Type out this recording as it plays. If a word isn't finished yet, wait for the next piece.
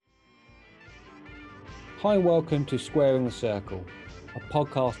Hi and welcome to Squaring the Circle, a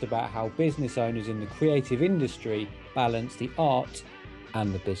podcast about how business owners in the creative industry balance the art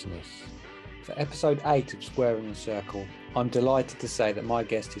and the business. For episode 8 of Squaring the Circle, I'm delighted to say that my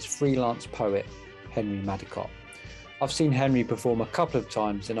guest is freelance poet Henry Madicott. I've seen Henry perform a couple of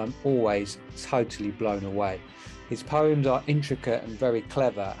times and I'm always totally blown away. His poems are intricate and very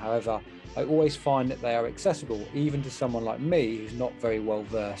clever, however, I always find that they are accessible even to someone like me who's not very well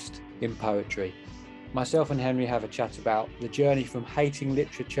versed in poetry. Myself and Henry have a chat about the journey from hating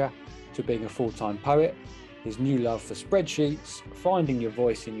literature to being a full-time poet, his new love for spreadsheets, finding your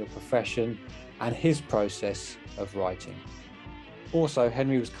voice in your profession, and his process of writing. Also,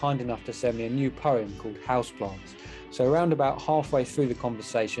 Henry was kind enough to send me a new poem called Houseplants. So around about halfway through the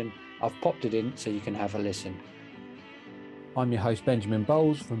conversation, I've popped it in so you can have a listen. I'm your host, Benjamin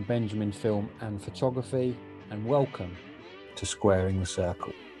Bowles from Benjamin Film and Photography, and welcome to Squaring the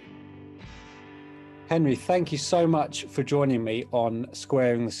Circle. Henry, thank you so much for joining me on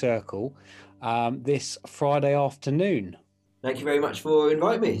Squaring the Circle this Friday afternoon. Thank you very much for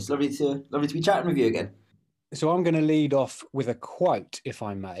inviting me. It's lovely to be chatting with you again. So I'm going to lead off with a quote, if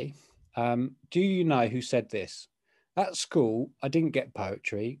I may. Do you know who said this? At school, I didn't get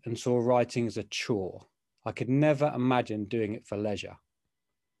poetry and saw writing as a chore. I could never imagine doing it for leisure.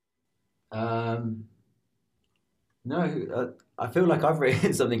 No, I feel like I've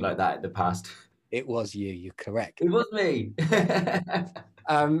written something like that in the past. It was you, you're correct. It was me.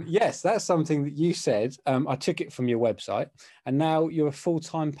 Yes, that's something that you said. I took it from your website and now you're a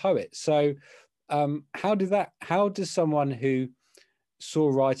full-time poet. So how does someone who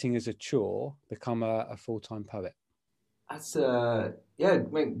saw writing as a chore become a full-time poet? That's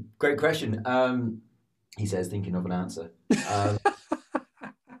great question. He says, thinking of an answer.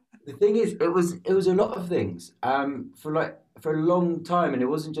 The thing is, it was a lot of things. For a long time, and it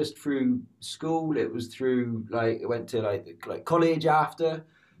wasn't just through school. It was through I went to like college after.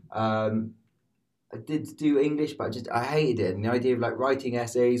 I did do English, but I hated it. And the idea of like writing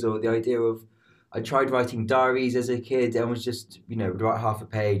essays, or the idea of I tried writing diaries as a kid, and was just would write half a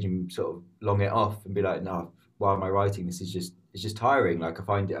page and sort of long it off and be like, no, why am I writing this? It's just tiring. Like I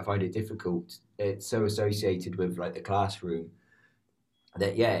find it difficult. It's so associated with like the classroom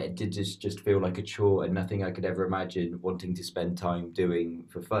that it did just feel like a chore and nothing I could ever imagine wanting to spend time doing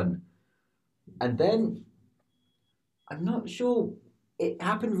for fun. And then I'm not sure, it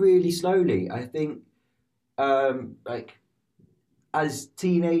happened really slowly. I think as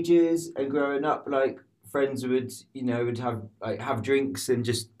teenagers and growing up, friends would have drinks, and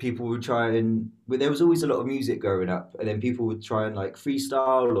just people would try there was always a lot of music growing up, and then people would try and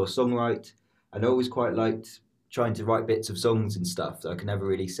freestyle or songwrite, and I always quite liked trying to write bits of songs and stuff. So I could never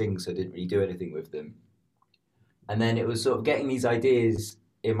really sing, so I didn't really do anything with them. And then it was sort of getting these ideas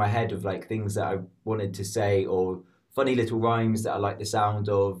in my head of things that I wanted to say, or funny little rhymes that I liked the sound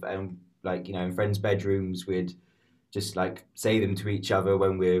of, and in friends' bedrooms we'd just say them to each other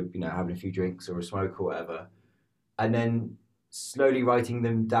when we're having a few drinks or a smoke or whatever. And then slowly writing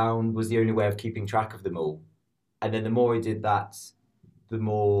them down was the only way of keeping track of them all. And then the more I did that, the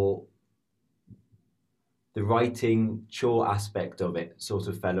more the writing chore aspect of it sort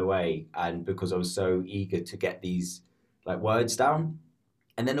of fell away. And because I was so eager to get these words down,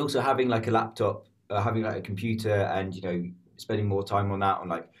 and then also having a laptop, having a computer, and spending more time on that,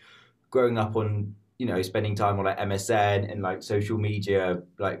 on growing up on spending time on MSN and social media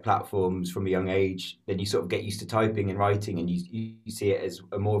platforms from a young age, then you sort of get used to typing and writing, and you see it as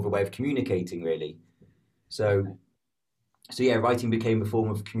more of a way of communicating, really. So writing became a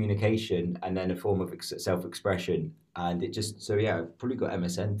form of communication, and then a form of self-expression, and it just I've probably got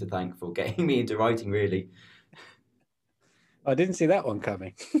MSN to thank for getting me into writing, really. I didn't see that one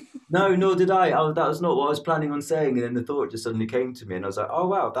coming. No, nor did I. That was not what I was planning on saying, and then the thought just suddenly came to me, and I was like, oh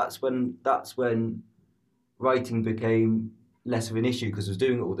wow, that's when writing became less of an issue, because I was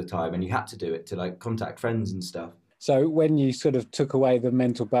doing it all the time, and you had to do it to contact friends and stuff. So when you sort of took away the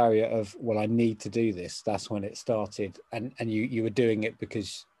mental barrier of, well, I need to do this, that's when it started. And you were doing it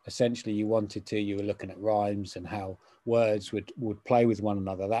because essentially you wanted to, you were looking at rhymes and how words would play with one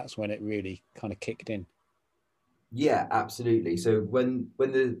another. That's when it really kind of kicked in. Yeah, absolutely. So when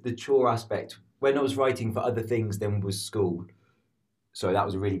the chore aspect, when I was writing for other things than was school, sorry, that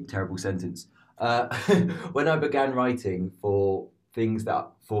was a really terrible sentence. When I began writing for things that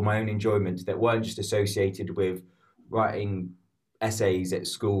for my own enjoyment that weren't just associated with writing essays at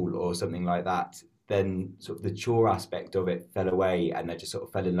school or something like that, then sort of the chore aspect of it fell away, and I just sort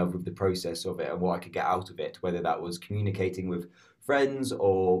of fell in love with the process of it and what I could get out of it, whether that was communicating with friends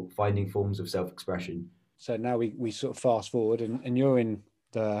or finding forms of self-expression. So now we sort of fast forward, and you're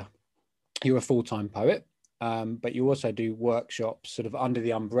a full-time poet. but you also do workshops sort of under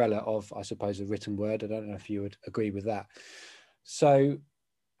the umbrella of, I suppose, a written word. I don't know if you would agree with that. So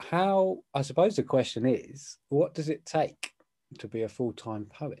I suppose the question is, what does it take to be a full-time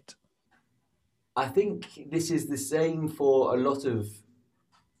poet? I think this is the same for a lot of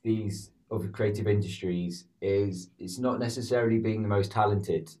these of the creative industries. Is it's not necessarily being the most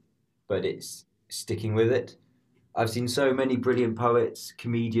talented, but it's sticking with it. I've seen so many brilliant poets,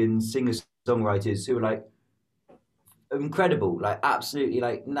 comedians, singers, songwriters who are like incredible, like absolutely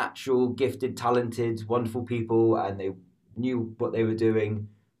like natural, gifted, talented, wonderful people, and they knew what they were doing,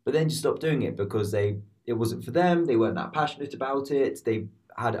 but then just stopped doing it because it wasn't for them. They weren't that passionate about it. They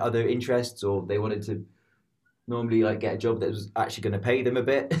had other interests, or they wanted to normally like get a job that was actually going to pay them a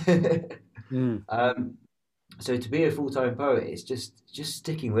bit. Mm. um, so to be a full time poet, it's just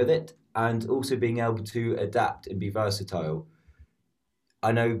sticking with it and also being able to adapt and be versatile.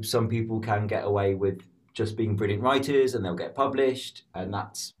 I know some people can get away with just being brilliant writers and they'll get published, and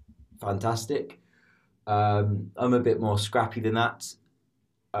that's fantastic. I'm a bit more scrappy than that.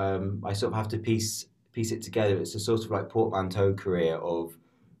 I sort of have to piece it together. It's a sort of like portmanteau career of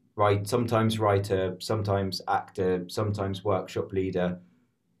sometimes writer, sometimes actor, sometimes workshop leader,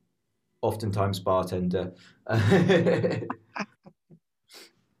 oftentimes bartender.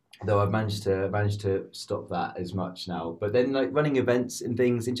 Though I've managed to stop that as much now. But then like running events and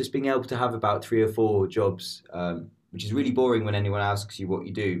things, and just being able to have about 3 or 4 jobs, which is really boring when anyone asks you what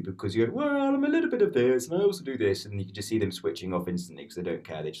you do, because you go, well, I'm a little bit of this, and I also do this, and you can just see them switching off instantly because they don't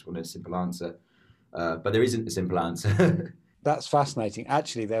care. They just want a simple answer. But there isn't a simple answer. That's fascinating.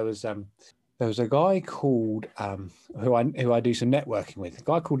 Actually, there was a guy called who I do some networking with, a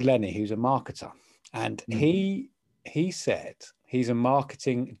guy called Lenny, who's a marketer, and he said he's a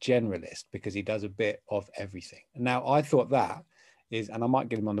marketing generalist because he does a bit of everything. Now, I thought that is, and I might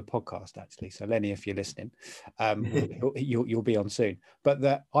get him on the podcast actually. So Lenny, if you're listening, you'll be on soon. But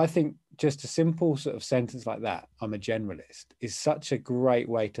that, I think just a simple sort of sentence like that, I'm a generalist, is such a great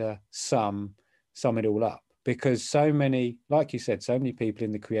way to sum it all up. Because so many, like you said, so many people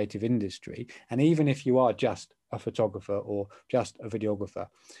in the creative industry, and even if you are just a photographer or just a videographer,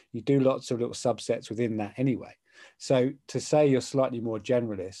 you do lots of little subsets within that anyway. So to say you're slightly more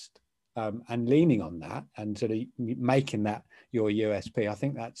generalist, and leaning on that and sort of making that your USP, I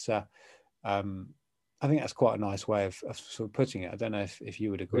think that's quite a nice way of sort of putting it. I don't know if you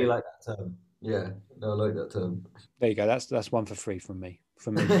would agree. Really like that term. Yeah, no, I like that term. There you go. That's one for free from me.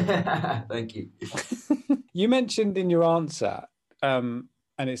 Thank you. You mentioned in your answer, and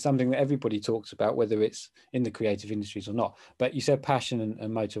it's something that everybody talks about, whether it's in the creative industries or not, but you said passion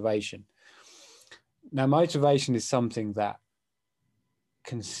and motivation. Now, motivation is something that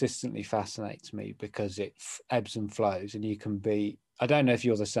consistently fascinates me because it ebbs and flows, and you can be, I don't know if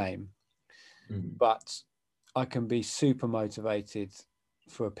you're the same, but I can be super motivated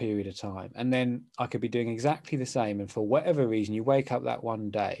for a period of time, and then I could be doing exactly the same, and for whatever reason you wake up that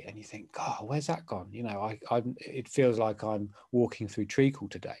one day and you think, God, where's that gone? You know, it feels like I'm walking through treacle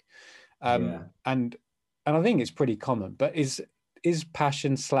today. And I think it's pretty common, but is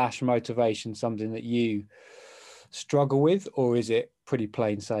passion / motivation something that you struggle with, or is it pretty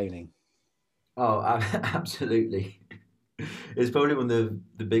plain sailing? Oh, absolutely. It's probably one of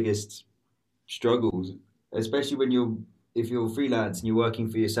the biggest struggles, especially if you're freelance and you're working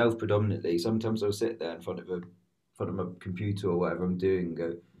for yourself predominantly. Sometimes I'll sit there in front of my computer or whatever I'm doing and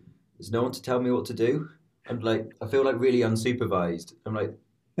go, there's no one to tell me what to do. I feel like really unsupervised. I'm like,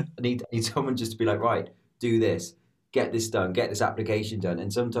 I need someone just to be like, right, do this, get this done, get this application done.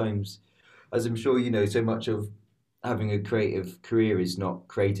 And sometimes, as I'm sure you know, so much of having a creative career is not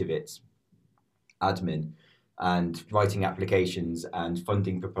creative, it's admin and writing applications and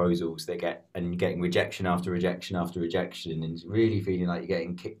funding proposals and getting rejection after rejection after rejection, and really feeling like you're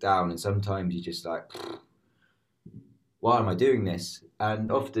getting kicked down. And sometimes you're just like, why am I doing this?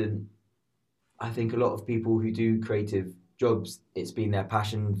 And often I think a lot of people who do creative jobs, it's been their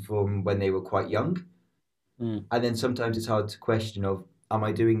passion from when they were quite young. And then sometimes it's hard to question of, am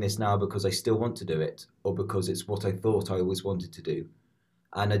I doing this now because I still want to do it, or because it's what I thought I always wanted to do?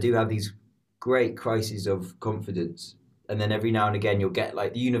 And I do have these great crises of confidence. And then every now and again, you'll get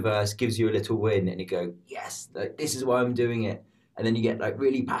like the universe gives you a little win and you go, yes, like, this is why I'm doing it. And then you get like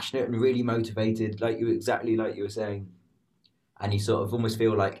really passionate and really motivated, exactly like you were saying. And you sort of almost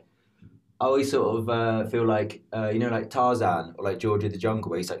feel like, I always sort of feel like, like Tarzan or like George of the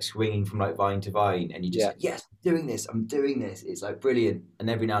Jungle, where he's like swinging from like vine to vine, and you just, yes, I'm doing this. It's like brilliant. And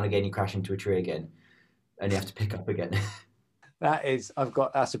every now and again, you crash into a tree again, and you have to pick up again. That's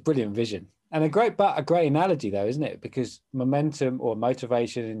a brilliant vision. And a great analogy though, isn't it? Because momentum or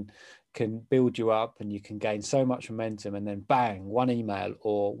motivation can build you up, and you can gain so much momentum, and then bang, one email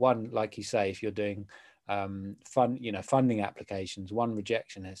or one, like you say, if you're doing funding applications, one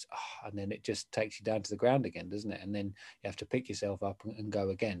rejection is, and then it just takes you down to the ground again, doesn't it? And then you have to pick yourself up and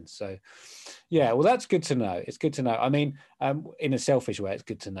go again. So, yeah, well, that's good to know. It's good to know. I mean, in a selfish way, it's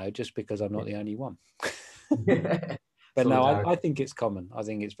good to know, just because I'm not the only one. But no, I think it's common. I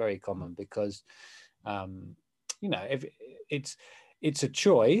think it's very common because, if it's a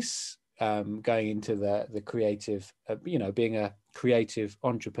choice, going into the creative, being a creative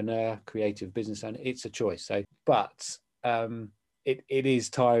entrepreneur, creative business owner, it's a choice. So, but it is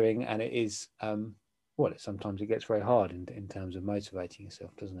tiring, and it is, sometimes it gets very hard in terms of motivating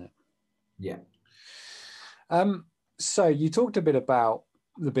yourself, doesn't it? Yeah. So you talked a bit about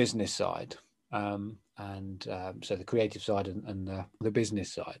the business side. So the creative side and the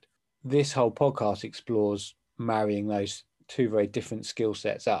business side. This whole podcast explores marrying those two very different skill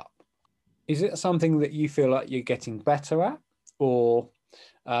sets up. Is it something that you feel like you're getting better at, or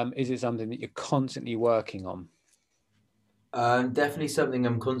is it something that you're constantly working on? Definitely something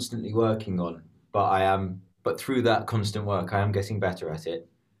I'm constantly working on, but through that constant work, I am getting better at it.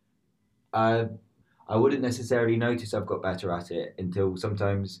 I wouldn't necessarily notice I've got better at it until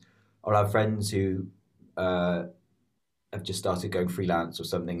sometimes I'll have friends who have just started going freelance or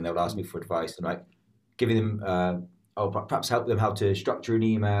something, and they'll ask me for advice, and like giving them, I'll perhaps help them how to structure an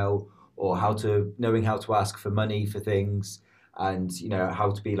email, or knowing how to ask for money for things, and how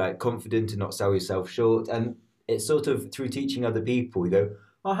to be like confident and not sell yourself short. And it's sort of through teaching other people, you go,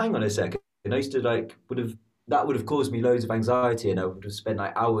 oh, hang on a second, I used to would have caused me loads of anxiety, and I would have spent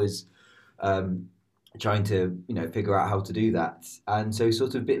like hours trying to figure out how to do that. And so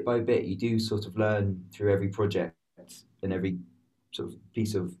sort of bit by bit, you do sort of learn through every project and every sort of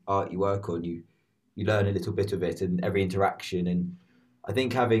piece of art you work on. You learn a little bit of it, and every interaction. And I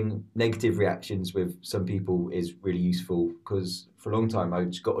think having negative reactions with some people is really useful, because for a long time I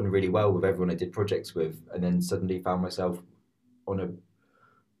just got on really well with everyone I did projects with, and then suddenly found myself on a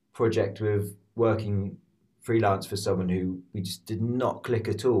project with working freelance for someone who we just did not click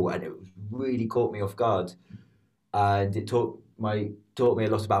at all, and it really caught me off guard. And it taught me a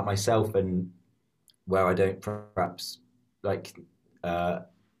lot about myself, and where I don't perhaps like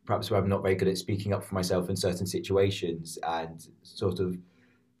perhaps where I'm not very good at speaking up for myself in certain situations, and sort of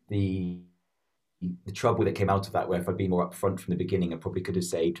the trouble that came out of that, where if I'd been more upfront from the beginning, I probably could have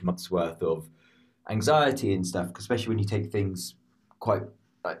saved months worth of anxiety and stuff, especially when you take things quite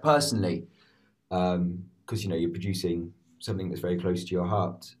like personally, because you're producing something that's very close to your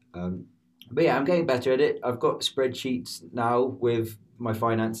heart. But yeah, I'm getting better at it. I've got spreadsheets now with my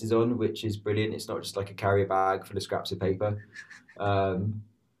finances on, which is brilliant. It's not just like a carrier bag full of scraps of paper.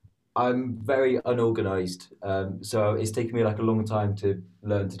 I'm very unorganized, so it's taken me like a long time to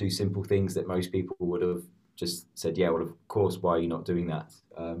learn to do simple things that most people would have just said, "Yeah, well, of course, why are you not doing that?"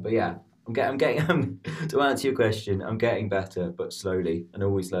 But yeah, I'm getting. To answer your question, I'm getting better, but slowly, and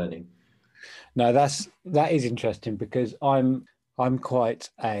always learning. No, that is interesting, because I'm quite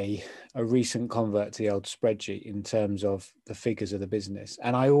a recent convert to the old spreadsheet in terms of the figures of the business,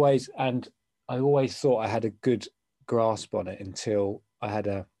 and I always thought I had a good grasp on it until I had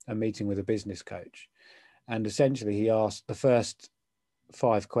a meeting with a business coach, and essentially he asked the first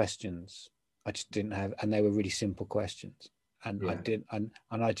 5 questions I just didn't have, and they were really simple questions, and yeah.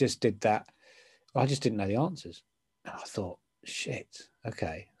 I just did that. I just didn't know the answers, and I thought, shit,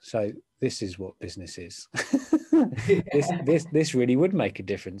 okay, so this is what business is. This really would make a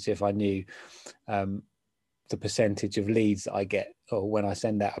difference if I knew the percentage of leads that I get, or when I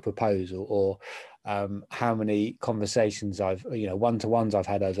send out a proposal, or how many conversations I've, one-to-ones I've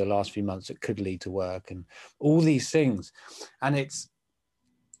had over the last few months that could lead to work, and all these things. And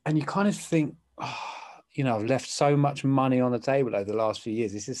you kind of think, I've left so much money on the table over the last few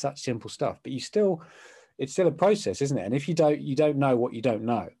years. This is such simple stuff, but it's still a process, isn't it? And if you don't know what you don't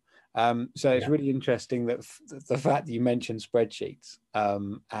know. So it's really interesting that the fact that you mentioned spreadsheets,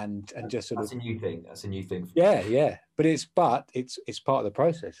 and just sort that's a new thing. That's a new thing. Yeah. But it's part of the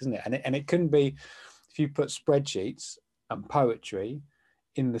process, isn't it? And it couldn't be, if you put spreadsheets and poetry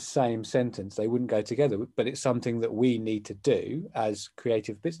in the same sentence, they wouldn't go together. But it's something that we need to do as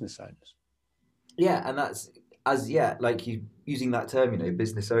creative business owners. Yeah, and that's like you using that term,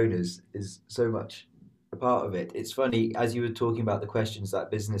 business owners is so much a part of it. It's funny, as you were talking about the questions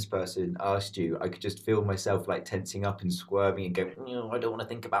that business person asked you, I could just feel myself like tensing up and squirming and going, I don't want to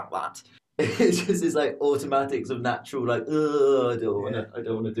think about that. It's just this like automatics of natural, like, I don't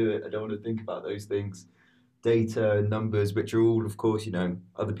want to do it. I don't want to think about those things. data and numbers, which are all, of course,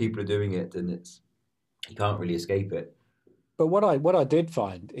 other people are doing it, and you can't really escape it. But what I did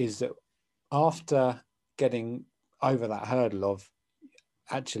find is that after getting over that hurdle of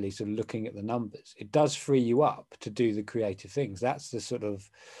actually sort of looking at the numbers, it does free you up to do the creative things. That's the sort of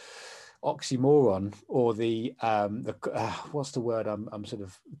oxymoron, or the what's the word I'm sort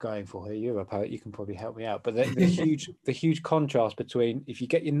of going for here? You're a poet, you can probably help me out. But the huge contrast between, if you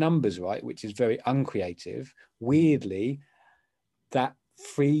get your numbers right, which is very uncreative, weirdly, that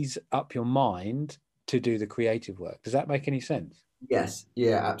frees up your mind to do the creative work. Does that make any sense? Yes,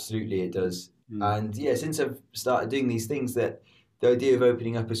 yeah, absolutely, it does. Mm. And yeah, since I've started doing these things, that the idea of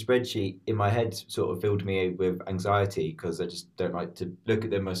opening up a spreadsheet in my head sort of filled me with anxiety because I just don't like to look at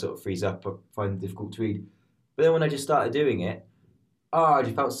them. I sort of freeze up. I find them difficult to read. But then when I just started doing it, oh, I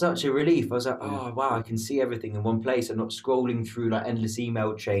just felt such a relief. I was like, Yeah. oh wow, I can see everything in one place. I'm not scrolling through like endless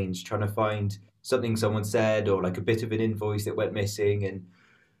email chains trying to find something someone said or like a bit of an invoice that went missing, and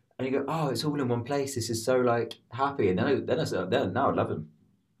you go, oh, it's all in one place. This is so like happy. And then I said, then now I love them.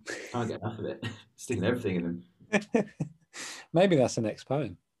 Can't get enough of it. Sticking everything in them. Maybe that's the next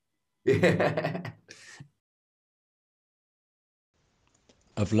poem. Yeah.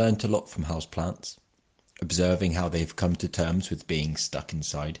 I've learnt a lot from houseplants, observing how they've come to terms with being stuck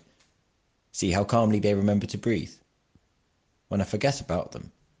inside. See how calmly they remember to breathe. When I forget about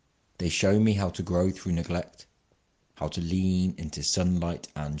them, they show me how to grow through neglect, how to lean into sunlight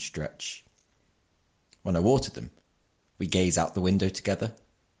and stretch. When I water them, we gaze out the window together.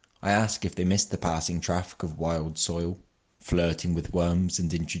 I ask if they miss the passing traffic of wild soil, flirting with worms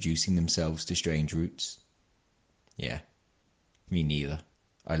and introducing themselves to strange roots. Yeah, me neither.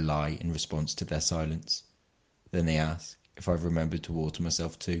 I lie in response to their silence. Then they ask if I've remembered to water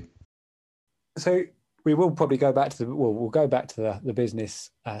myself too. So we will probably go back to we'll go back to the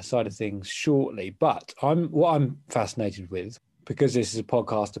business side of things shortly. But what I'm fascinated with, because this is a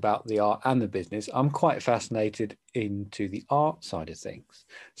podcast about the art and the business, I'm quite fascinated into the art side of things.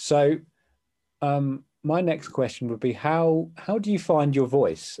 So my next question would be, how do you find your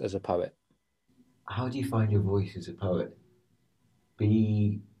voice as a poet? How do you find your voice as a poet?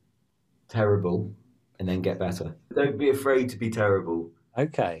 Be terrible and then get better. Don't be afraid to be terrible.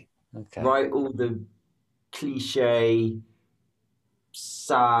 Okay. Write all the cliche,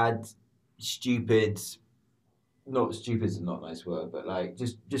 sad, stupid. Not stupid is not a nice word, but like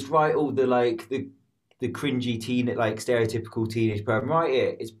just write all the like the cringy teen like stereotypical teenage poem. Write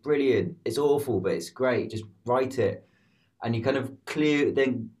it. It's brilliant. It's awful, but it's great. Just write it, and you kind of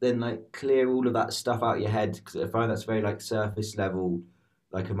then like clear all of that stuff out of your head, because I find that's very like surface level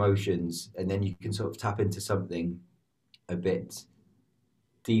like emotions, and then you can sort of tap into something a bit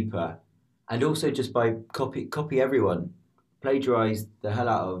deeper. And also just by copy everyone, plagiarize the hell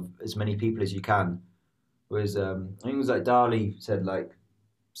out of as many people as you can. Whereas I think it was like Dali said, like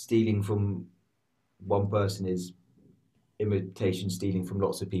stealing from one person is imitation, stealing from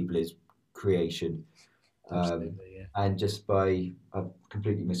lots of people is creation. Absolutely, yeah. And just by, I've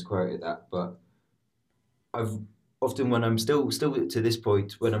completely misquoted that, but I've often, when I'm still to this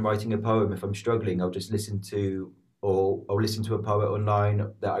point, when I'm writing a poem, if I'm struggling, I'll just or I'll listen to a poet online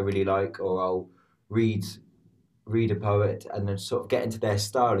that I really like, or I'll read a poet and then sort of get into their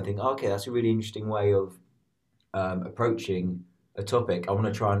style and think, oh, okay, that's a really interesting way of approaching a topic. I want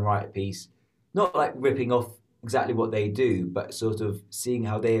to try and write a piece, not like ripping off exactly what they do, but sort of seeing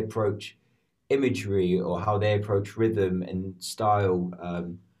how they approach imagery or how they approach rhythm and style.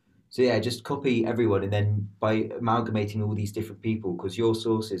 So yeah, just copy everyone, and then by amalgamating all these different people, because your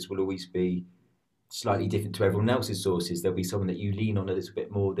sources will always be slightly different to everyone else's sources. There'll be someone that you lean on a little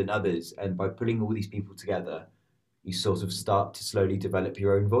bit more than others, and by putting all these people together, you sort of start to slowly develop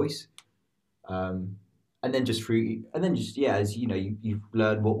your own voice. And then just yeah, as you know, you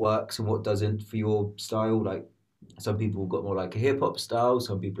learn what works and what doesn't for your style. Like some people have got more like a hip hop style,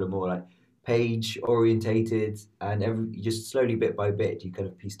 some people are more like page orientated, and just slowly bit by bit you kind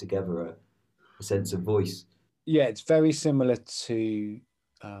of piece together a sense of voice. Yeah, it's very similar to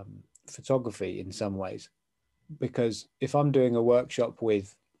photography in some ways, because if I'm doing a workshop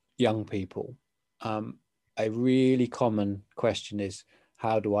with young people, a really common question is,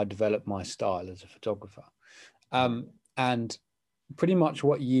 how do I develop my style as a photographer? And pretty much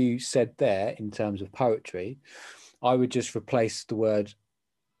what you said there in terms of poetry, I would just replace the word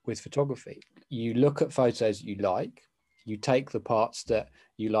with photography. You look at photos you like, you take the parts that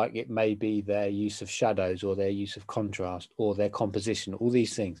you like, it may be their use of shadows or their use of contrast or their composition, all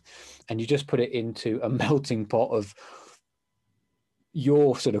these things, and you just put it into a melting pot of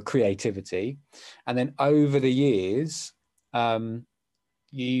your sort of creativity. And then over the years,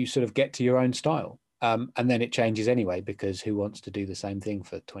 you sort of get to your own style. And then it changes anyway, because who wants to do the same thing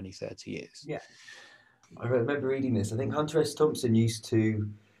for 20, 30 years? Yeah. I remember reading this. I think Hunter S. Thompson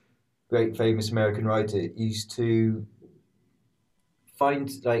great famous American writer, used to find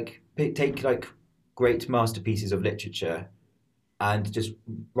take like great masterpieces of literature and just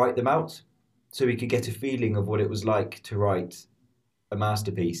write them out so he could get a feeling of what it was like to write a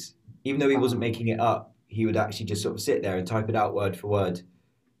masterpiece. Even though he wasn't making it up, he would actually just sort of sit there and type it out word for word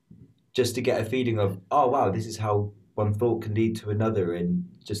just to get a feeling of, oh wow, this is how one thought can lead to another, and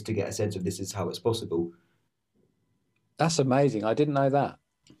just to get a sense of this is how it's possible. That's amazing. I didn't know that.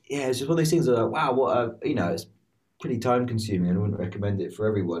 Yeah, it's just one of those things that, like, wow, it's pretty time consuming, and I wouldn't recommend it for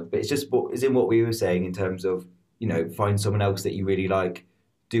everyone. But it's just what is in what we were saying in terms of, find someone else that you really like,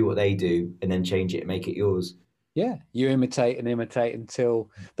 do what they do, and then change it and make it yours. Yeah, you imitate until,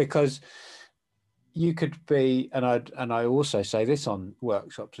 because you could be, and I also say this on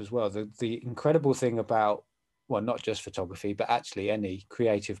workshops as well, the incredible thing about, well, not just photography, but actually any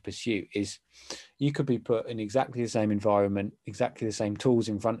creative pursuit, is you could be put in exactly the same environment, exactly the same tools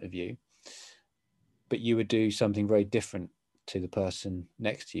in front of you, but you would do something very different to the person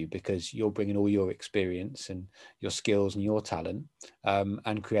next to you, because you're bringing all your experience and your skills and your talent,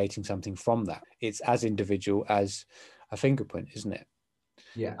 and creating something from that. It's as individual as a fingerprint, isn't it?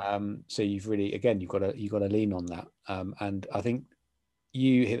 Yeah. So you've really, again, you've got to lean on that. And I think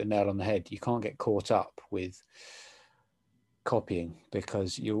you hit the nail on the head. You can't get caught up with copying,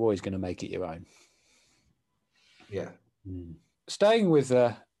 because you're always going to make it your own. Yeah. Staying with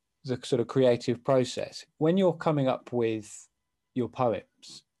the sort of creative process, when you're coming up with your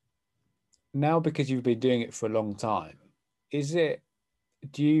poems now, because you've been doing it for a long time, do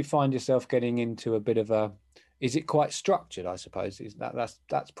you find yourself getting into a bit of a, is it quite structured, I suppose?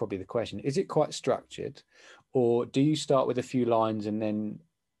 That's probably the question. Is it quite structured, or do you start with a few lines and then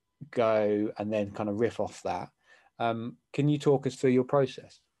go and then kind of riff off that? Can you talk us through your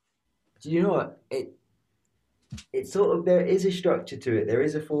process? Do you know what? It's sort of, there is a structure to it, there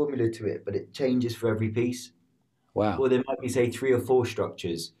is a formula to it, but it changes for every piece. Wow. Or there might be, say, 3 or 4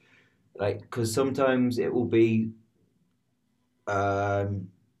 structures. Like, because sometimes it will be, because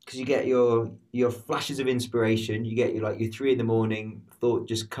you get your flashes of inspiration, you get your 3 in the morning thought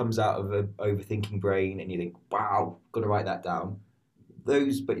just comes out of a overthinking brain, and you think, wow, got to write that down.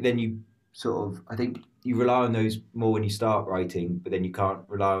 But then you sort of, I think you rely on those more when you start writing, but then you can't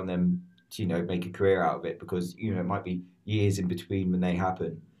rely on them to make a career out of it, because it might be years in between when they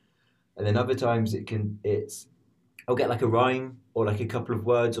happen. And then other times I'll get like a rhyme, or like a couple of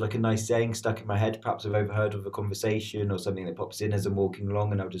words, or like a nice saying stuck in my head. Perhaps I've overheard of a conversation or something that pops in as I'm walking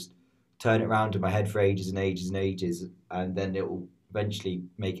along, and I'll just turn it around in my head for ages and ages and ages, and then it will eventually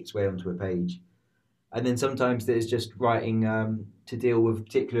make its way onto a page. And then sometimes there's just writing to deal with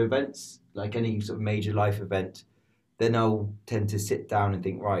particular events, like any sort of major life event. Then I'll tend to sit down and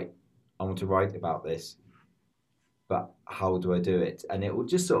think, right, I want to write about this, but how do I do it? And it will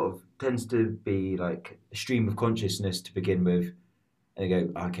just sort of tends to be like a stream of consciousness to begin with. And I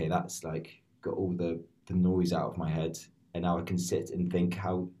go, okay, that's like got all the noise out of my head. And now I can sit and think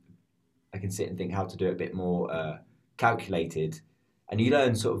how to do it a bit more calculated. And you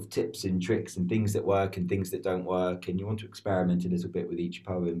learn sort of tips and tricks and things that work and things that don't work. And you want to experiment a little bit with each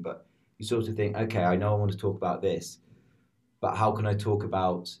poem, but you sort of think, okay, I know I want to talk about this, but how can I talk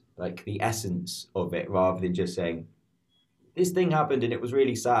about like the essence of it, rather than just saying, this thing happened and it was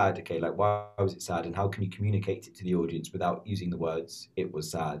really sad. Okay, like, why was it sad, and how can you communicate it to the audience without using the words "it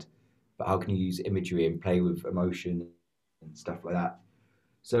was sad"? But how can you use imagery and play with emotion and stuff like that?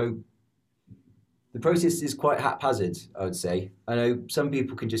 So the process is quite haphazard, I would say. I know some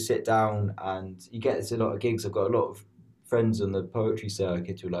people can just sit down, and you get this a lot of gigs. I've got a lot of friends on the poetry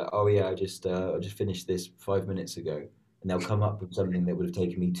circuit who are like, "Oh yeah, I just finished this 5 minutes ago," and they'll come up with something that would have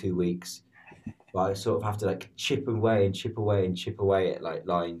taken me 2 weeks. But I sort of have to like chip away and chip away and chip away at like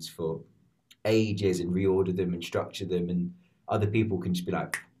lines for ages, and reorder them and structure them. And other people can just be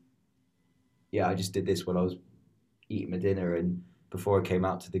like, yeah, I just did this while I was eating my dinner and before I came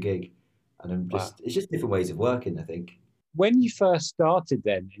out to the gig. And it's just different ways of working, I think. When you first started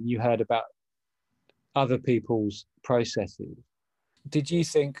then, and you heard about other people's processes, did you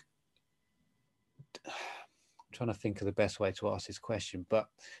think, I'm trying to think of the best way to ask this question, but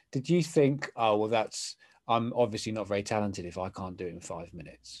did you think, oh, well, I'm obviously not very talented if I can't do it in 5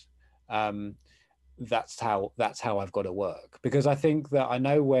 minutes. That's how I've got to work. Because I think that I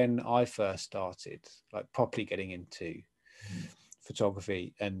know when I first started, like properly getting into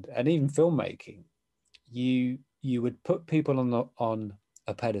photography and even filmmaking, you would put people on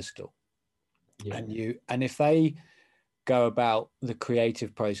a pedestal, yeah. and if they go about the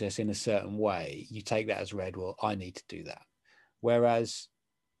creative process in a certain way, you take that as read, well, I need to do that. Whereas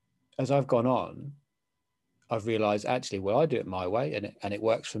as I've gone on, I've realized actually, well, I do it my way, and it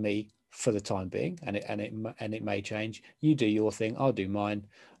works for me for the time being, and it may change. You do your thing, I'll do mine,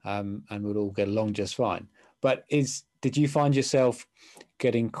 and we'll all get along just fine. But did you find yourself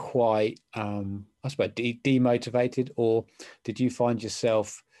getting quite, I suppose, demotivated, or did you find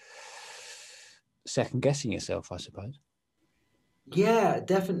yourself second guessing yourself, I suppose? Yeah,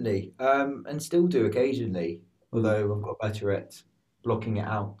 definitely. And still do occasionally, although I've got better at blocking it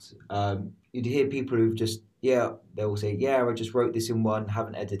out. You'd hear people who've just, yeah, they'll say, yeah, I just wrote this in one,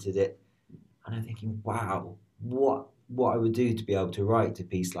 haven't edited it. And I'm thinking, wow, what I would do to be able to write a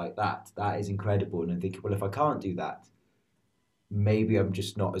piece like that. That is incredible. And I'm thinking, well, if I can't do that, maybe I'm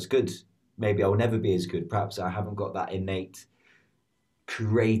just not as good. Maybe I'll never be as good. Perhaps I haven't got that innate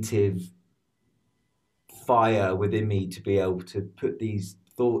creative fire within me to be able to put these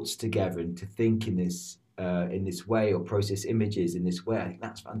thoughts together and to think in this way, or process images in this way. I think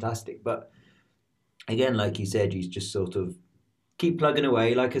that's fantastic. But again, like you said, you just sort of keep plugging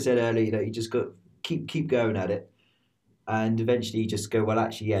away. Like I said earlier, you just got keep going at it, and eventually you just go, well,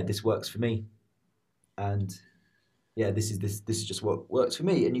 actually, yeah, this works for me, and yeah, this is just what works for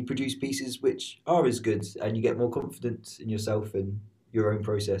me. And you produce pieces which are as good, and you get more confidence in yourself and your own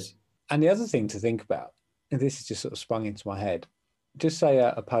process. And the other thing to think about, and this has just sort of sprung into my head, just say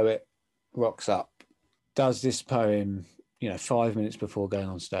a poet rocks up, does this poem, 5 minutes before going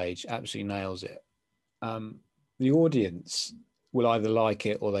on stage, absolutely nails it. The audience will either like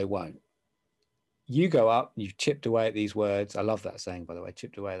it or they won't. You go up, you've chipped away at these words. I love that saying, by the way,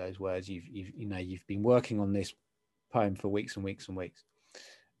 chipped away at those words. You've been working on this poem for weeks and weeks and weeks.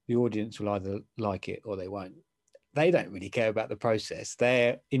 The audience will either like it or they won't. They don't really care about the process.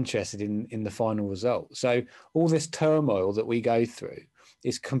 They're interested in the final result. So all this turmoil that we go through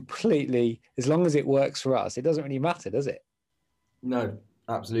is completely, as long as it works for us, it doesn't really matter, does it? No,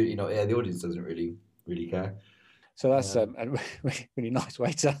 absolutely not. Yeah, the audience doesn't really care. So that's a really nice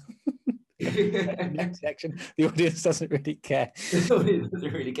way to next section. The audience doesn't really care. The audience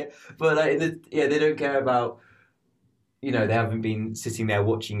doesn't really care. But they don't care about, they haven't been sitting there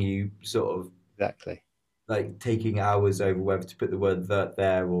watching you sort of Exactly. like taking hours over whether to put the word that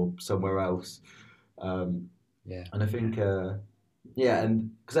there or somewhere else. Yeah. And I think, and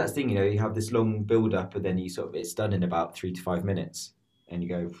because that's the thing, you have this long build up, and then it's done in about 3 to 5 minutes, and you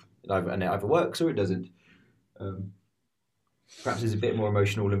go, and it either works or it doesn't. Perhaps there's a bit more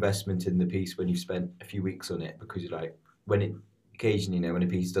emotional investment in the piece when you've spent a few weeks on it, because you're like, when it occasionally, when a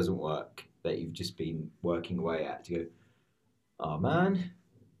piece doesn't work that you've just been working away at, you go, oh man,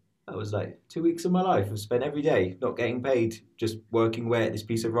 that was like 2 weeks of my life I've spent every day not getting paid, just working away at this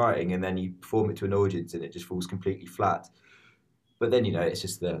piece of writing, and then you perform it to an audience and it just falls completely flat. But then, it's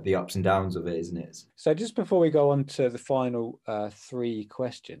just the ups and downs of it, isn't it? So just before we go on to the final 3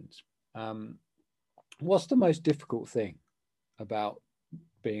 questions, what's the most difficult thing about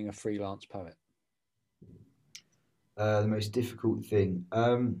being a freelance poet? The most difficult thing,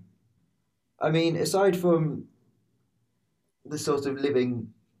 aside from the sort of living,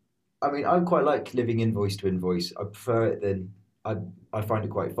 I quite like living invoice to invoice. I prefer it than I find it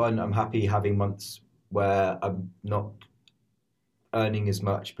quite fun. I'm happy having months where I'm not earning as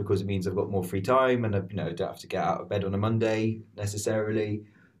much, because it means I've got more free time, and I don't have to get out of bed on a Monday necessarily.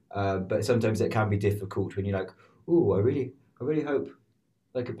 But sometimes it can be difficult when you're like, oh, I really hope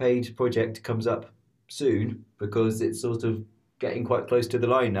like a paid project comes up soon, because it's sort of getting quite close to the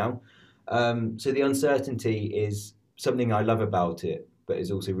line now. So the uncertainty is something I love about it, but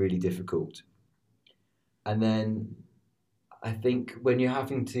is also really difficult. And then I think when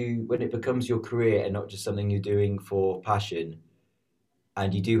it becomes your career and not just something you're doing for passion,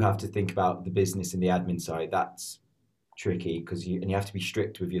 and you do have to think about the business and the admin side, that's tricky, because you have to be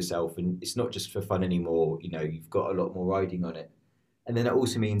strict with yourself, and it's not just for fun anymore. You've got a lot more riding on it. And then that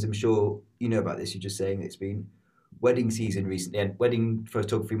also means, I'm sure you know about this, you're just saying it's been wedding season recently, and wedding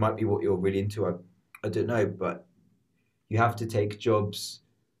photography might be what you're really into. I don't know, but you have to take jobs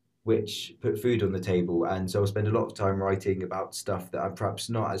which put food on the table. And so I spend a lot of time writing about stuff that I'm perhaps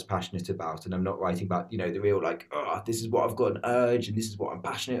not as passionate about. And I'm not writing about, the real, like, oh, this is what I've got an urge, and this is what I'm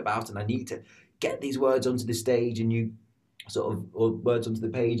passionate about, and I need to get these words onto the stage, and you or words onto the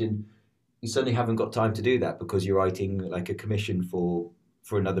page, and you suddenly haven't got time to do that, because you're writing like a commission for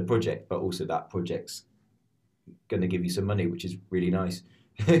another project, but also that project's going to give you some money, which is really nice.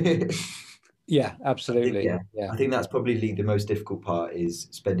 Yeah, absolutely. I think that's probably the most difficult part, is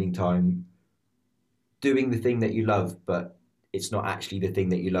spending time doing the thing that you love, but it's not actually the thing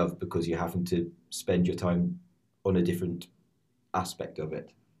that you love, because you're having to spend your time on a different aspect of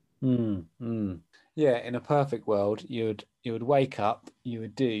it. Mm, mm. Yeah, in a perfect world, you would wake up, you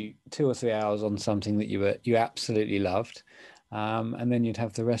would do 2 or 3 hours on something that you absolutely loved, and then you'd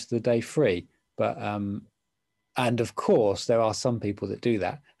have the rest of the day free. But and of course, there are some people that do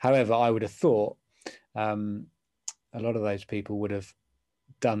that. However, I would have thought um, a lot of those people would have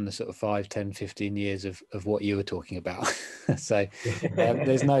done the sort of 5, 10, 15 years of what you were talking about. So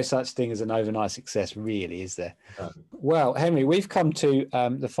there's no such thing as an overnight success, really, is there? Well, Henry, we've come to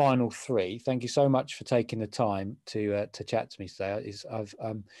the final three. Thank you so much for taking the time to chat to me today.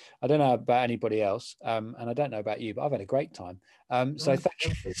 I don't know about anybody else, and I don't know about you, but I've had a great time. So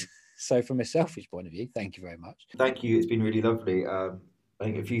thank you. So from a selfish point of view, thank you very much. Thank you. It's been really lovely. I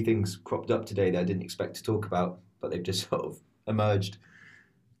think a few things cropped up today that I didn't expect to talk about, but they've just sort of emerged.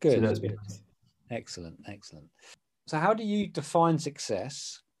 Good. So no, it's been nice. Excellent. Excellent. So how do you define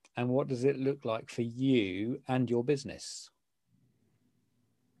success, and what does it look like for you and your business?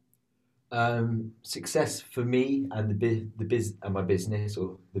 Success for me and the biz and my business,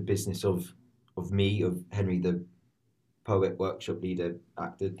 or the business of me, of Henry, the poet, workshop leader,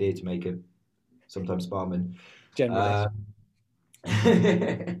 actor, theatre maker, sometimes barman. Generally,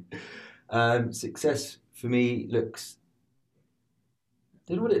 Success for me looks, I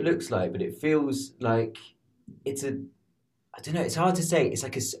don't know what it looks like, but it feels like it's a, I don't know, it's hard to say. It's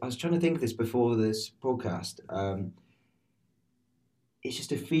like I was trying to think of this before this podcast. It's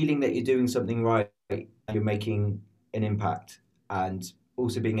just a feeling that you're doing something right and you're making an impact, and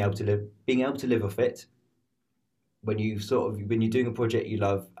also being able to live off it. When when you're doing a project you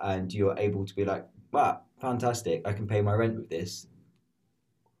love and you're able to be like, wow, fantastic, I can pay my rent with this.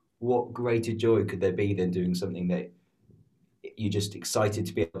 What greater joy could there be than doing something that you're just excited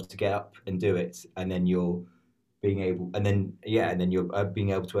to be able to get up and do it, and then you're being able, and then you're being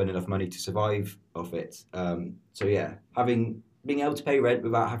able to earn enough money to survive off it. So yeah, being able to pay rent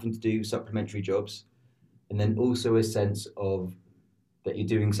without having to do supplementary jobs, and then also a sense that you're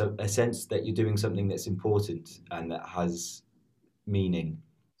doing something that's important and that has meaning.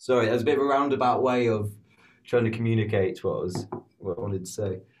 Sorry, that was a bit of a roundabout way of trying to communicate what I wanted to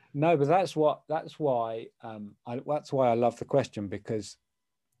say. no, but that's why I love the question, because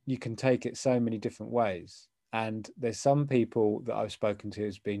you can take it so many different ways. And there's some people that I've spoken to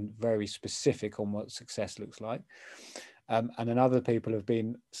who's been very specific on what success looks like. And then other people have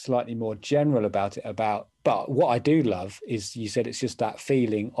been slightly more general about it. But what I do love is, you said, it's just that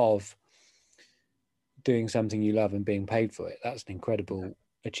feeling of doing something you love and being paid for it. That's an incredible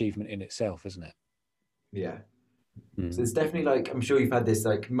achievement in itself, isn't it? Yeah. So there's definitely, like, I'm sure you've had this,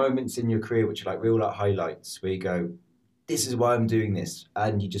 like, moments in your career which are like real, like, highlights where you go, this is why I'm doing this,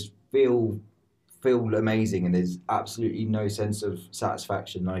 and you just feel amazing, and there's absolutely no sense of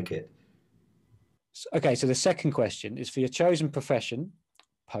satisfaction like it. Okay, so the second question is for your chosen profession,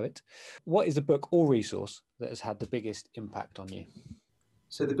 poet. What is the book or resource that has had the biggest impact on you?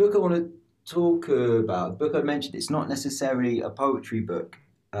 So the book I want to talk about, the book I mentioned, it's not necessarily a poetry book.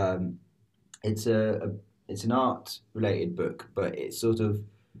 It's it's an art related book, but it's sort of,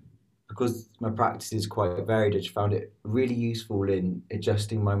 because my practice is quite varied, I just found it really useful in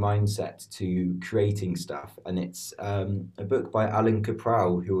adjusting my mindset to creating stuff. And it's a book by Alan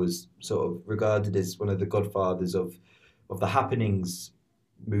Capral, who was sort of regarded as one of the godfathers of the happenings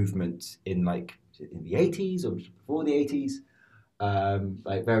movement in the 80s or before the 80s,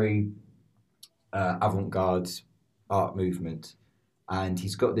 like very avant-garde art movement. And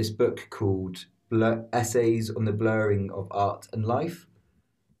he's got this book called Essays on the Blurring of Art and Life,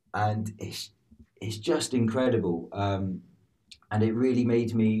 and it's just incredible. And it really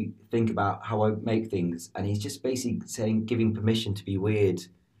made me think about how I make things. And he's just basically giving permission to be weird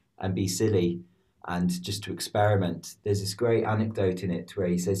and be silly and just to experiment. There's this great anecdote in it where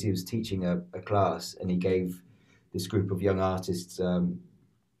he says he was teaching a class, and he gave this group of young artists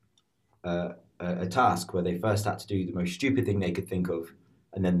a task where they first had to do the most stupid thing they could think of,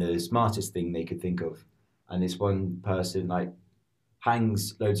 and then the smartest thing they could think of. And this one person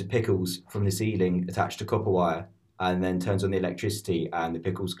hangs loads of pickles from the ceiling attached to copper wire, and then turns on the electricity and the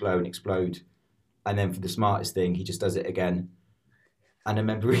pickles glow and explode. And then for the smartest thing, he just does it again. And I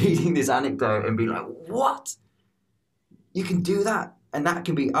remember reading this anecdote and being like, what? You can do that? And that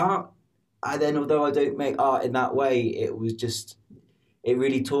can be art? And then, although I don't make art in that way, it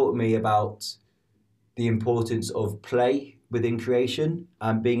really taught me about the importance of play within creation,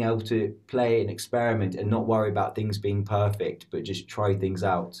 and being able to play and experiment and not worry about things being perfect, but just try things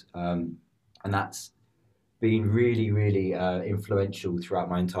out. And that's been really, really influential throughout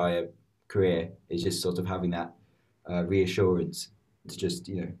my entire career, is just sort of having that reassurance to just,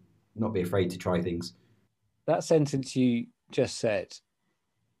 not be afraid to try things. that sentence you just said,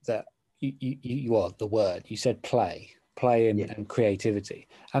 that you are the word, you said play and creativity.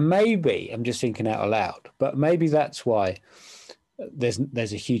 And maybe, I'm just thinking out aloud, but maybe that's why there's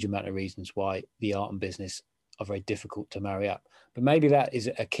a huge amount of reasons why the art and business are very difficult to marry up. But maybe that is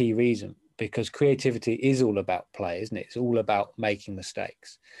a key reason, because creativity is all about play, isn't it? It's all about making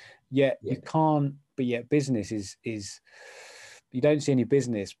mistakes. Yet you can't, but yet business is you don't see any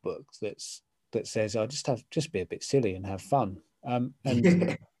business books that says, "Oh, just be a bit silly and have fun."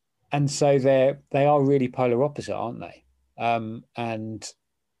 And so they are really polar opposite, aren't they? And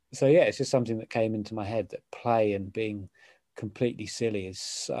so yeah, it's just something that came into my head, that play and being completely silly is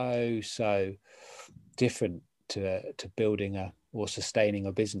so different to building or sustaining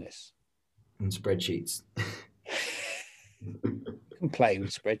a business. And spreadsheets. You can play with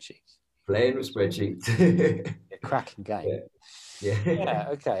spreadsheets. Playing with spreadsheets. A cracking game. Yeah.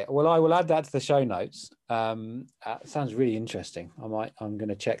 Okay. Well, I will add that to the show notes. Sounds really interesting. I'm going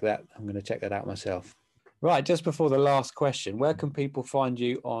to check that. I'm going to check that out myself. Right. Just before the last question, where can people find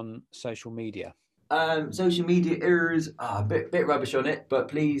you on social media? Social media is a bit rubbish on it, but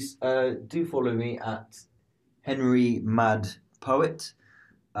please do follow me at Henry Mad Poet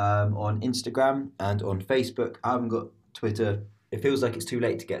on Instagram and on Facebook. I haven't got Twitter. It feels like it's too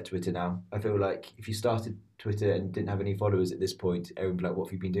late to get Twitter now. I feel like if you started Twitter and didn't have any followers at this point, everyone would be like, "What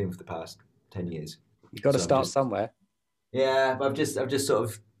have you been doing for the past 10 years?" You've got to start somewhere. Yeah, but I've just sort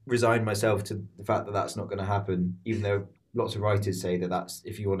of resigned myself to the fact that that's not going to happen, even though lots of writers say that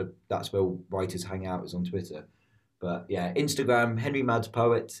that's where writers hang out, is on Twitter. But yeah, Instagram, Henry Mads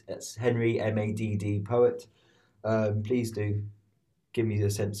Poet. It's Henry MADD Poet. Please do give me a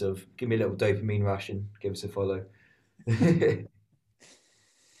little dopamine rush and give us a follow.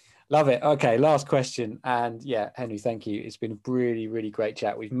 Love it. Okay, last question. And yeah, Henry, thank you. It's been a really, really great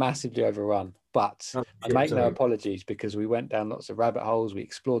chat. We've massively overrun, but I make no apologies, because we went down lots of rabbit holes. We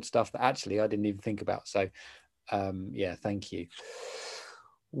explored stuff that actually I didn't even think about. So yeah, thank you.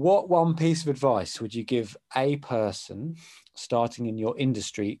 What one piece of advice would you give a person starting in your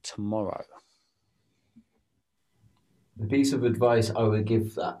industry tomorrow? The piece of advice I would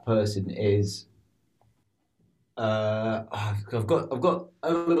give that person is, I've got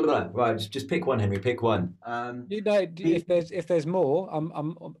right. Just pick one, Henry. Pick one. If there's more,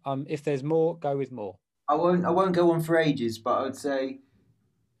 if there's more, go with more. I won't go on for ages, but I would say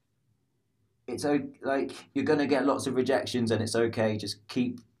it's like you're gonna get lots of rejections, and it's okay. Just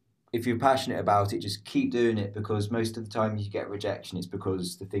if you're passionate about it, just keep doing it, because most of the time you get rejection, it's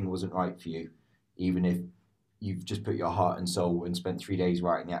because the thing wasn't right for you, even if you've just put your heart and soul and spent 3 days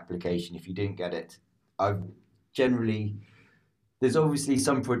writing the application. If you didn't get it, there's obviously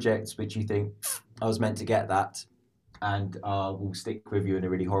some projects which you think, I was meant to get that, and will stick with you and are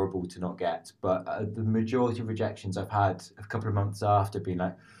really horrible to not get. But the majority of rejections I've had a couple of months after, being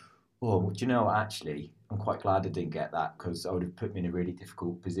like, oh, do you know, actually, I'm quite glad I didn't get that, because I would have put me in a really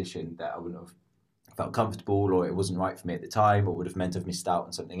difficult position that I wouldn't have felt comfortable, or it wasn't right for me at the time, or would have meant I've missed out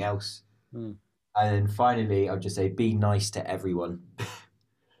on something else. And then finally, I'll just say, be nice to everyone.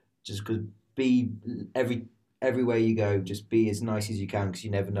 Just because everywhere you go, just be as nice as you can, because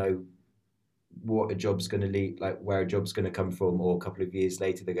you never know what a job's going to lead, like where a job's going to come from, or a couple of years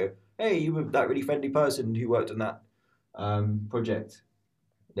later they go, hey, you were that really friendly person who worked on that project.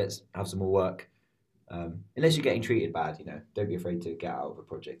 Let's have some more work. Unless you're getting treated bad, don't be afraid to get out of a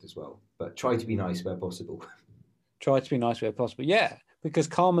project as well. But try to be nice where possible. Try to be nice where possible. Yeah, because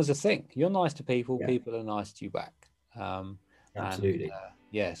karma's a thing. You're nice to people, people are nice to you back. Absolutely.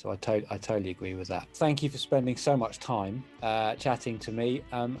 So I totally agree with that. Thank you for spending so much time chatting to me,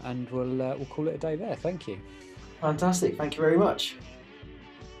 and we'll call it a day there. Thank you. Fantastic. Thank you very much.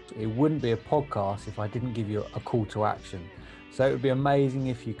 It wouldn't be a podcast if I didn't give you a call to action. So it would be amazing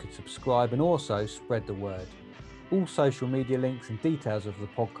if you could subscribe and also spread the word. All social media links and details of the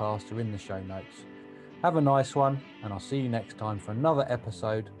podcast are in the show notes. Have a nice one, and I'll see you next time for another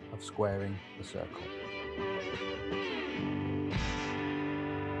episode of Squaring the Circle.